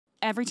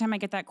every time I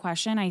get that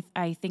question,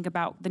 I think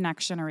about the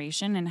next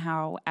generation and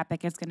how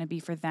epic it's going to be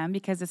for them,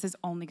 because this is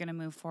only going to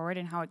move forward,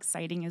 and how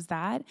exciting is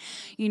that?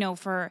 You know,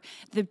 for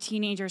the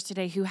teenagers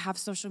today who have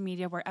social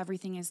media where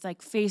everything is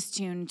like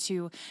face-tuned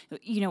to,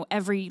 you know,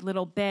 every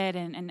little bit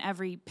and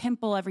every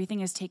pimple,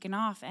 everything is taken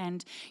off.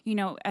 And, you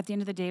know, at the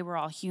end of the day, we're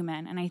all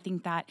human. And I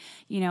think that,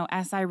 you know,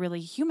 SI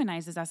really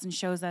humanizes us and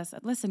shows us,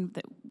 listen,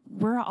 that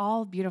we're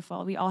all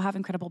beautiful. We all have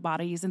incredible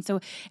bodies. And so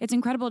it's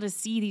incredible to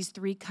see these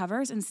 3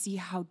 covers and see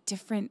how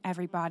different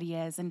everybody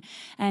is.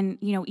 And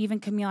you know, even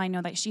Camille, I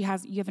know that you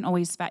haven't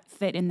always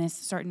fit in this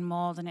certain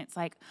mold. And it's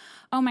like,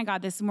 oh my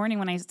God, this morning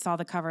when I saw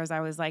the covers, I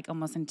was like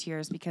almost in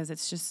tears, because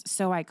it's just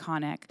so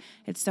iconic.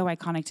 It's so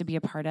iconic to be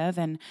a part of.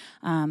 And,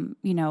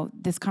 you know,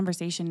 this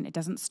conversation, it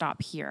doesn't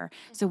stop here.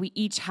 So we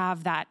each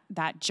have that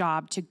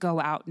job to go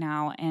out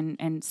now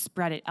and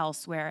spread it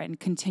elsewhere and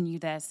continue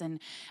this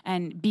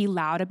and be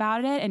loud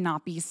about it and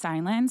not be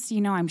silenced.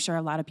 You know, I'm sure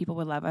a lot of people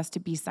would love us to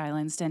be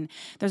silenced, and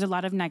there's a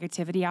lot of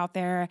negativity out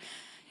there,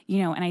 you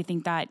know, and I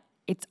think that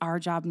it's our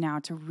job now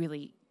to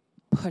really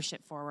push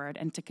it forward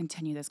and to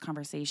continue this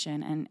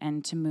conversation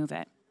and to move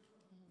it.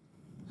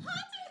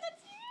 Hunter,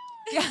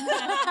 that's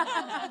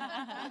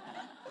you!